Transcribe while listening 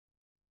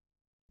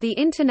The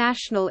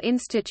International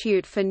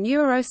Institute for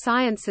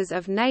Neurosciences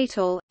of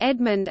Natal,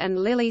 Edmund and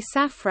Lily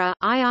Safra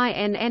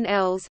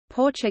IINNLs,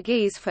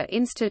 Portuguese for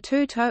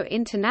Instituto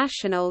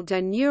Internacional de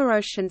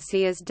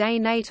Neurosciências de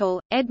Natal,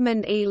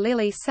 Edmund e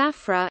Lily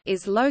Safra,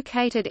 is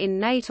located in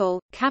Natal,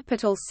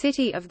 capital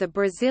city of the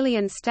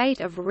Brazilian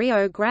state of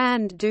Rio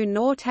Grande do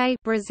Norte,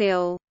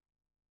 Brazil.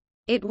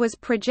 It was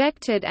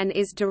projected and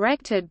is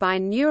directed by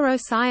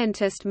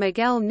neuroscientist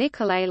Miguel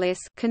Nicolelis,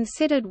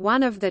 considered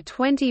one of the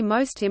 20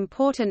 most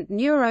important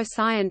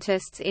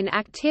neuroscientists in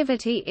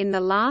activity in the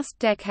last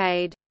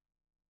decade.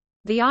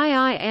 The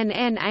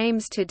IINN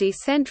aims to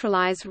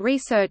decentralize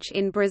research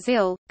in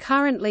Brazil,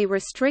 currently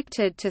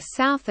restricted to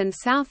south and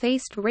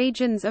southeast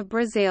regions of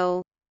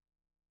Brazil.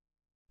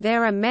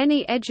 There are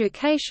many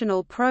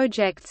educational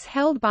projects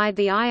held by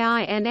the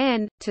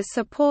IINN, to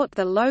support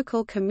the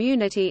local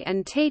community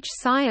and teach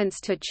science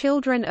to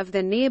children of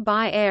the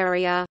nearby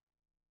area.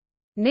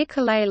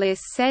 Nicolelis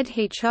said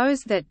he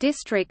chose that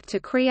district to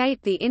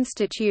create the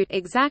institute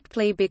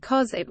exactly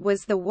because it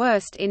was the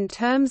worst in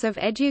terms of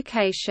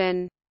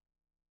education.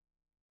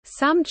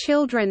 Some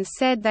children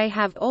said they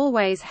have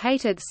always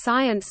hated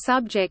science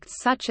subjects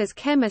such as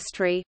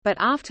chemistry, but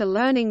after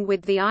learning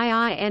with the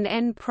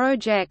IINN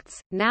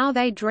projects, now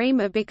they dream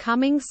of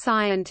becoming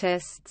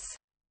scientists.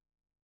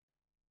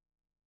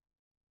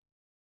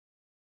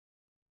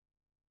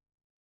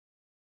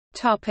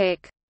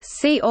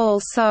 See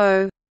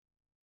also: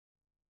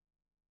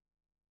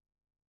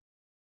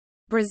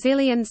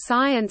 Brazilian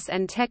science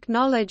and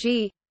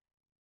technology,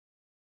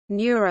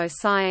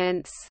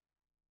 Neuroscience.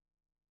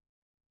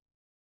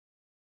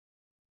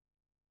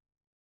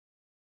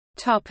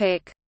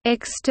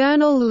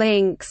 External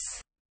links.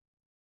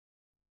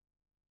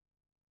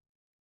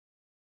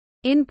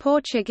 In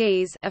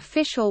Portuguese,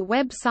 official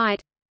website.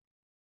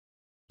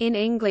 In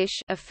English,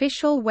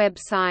 official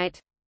website.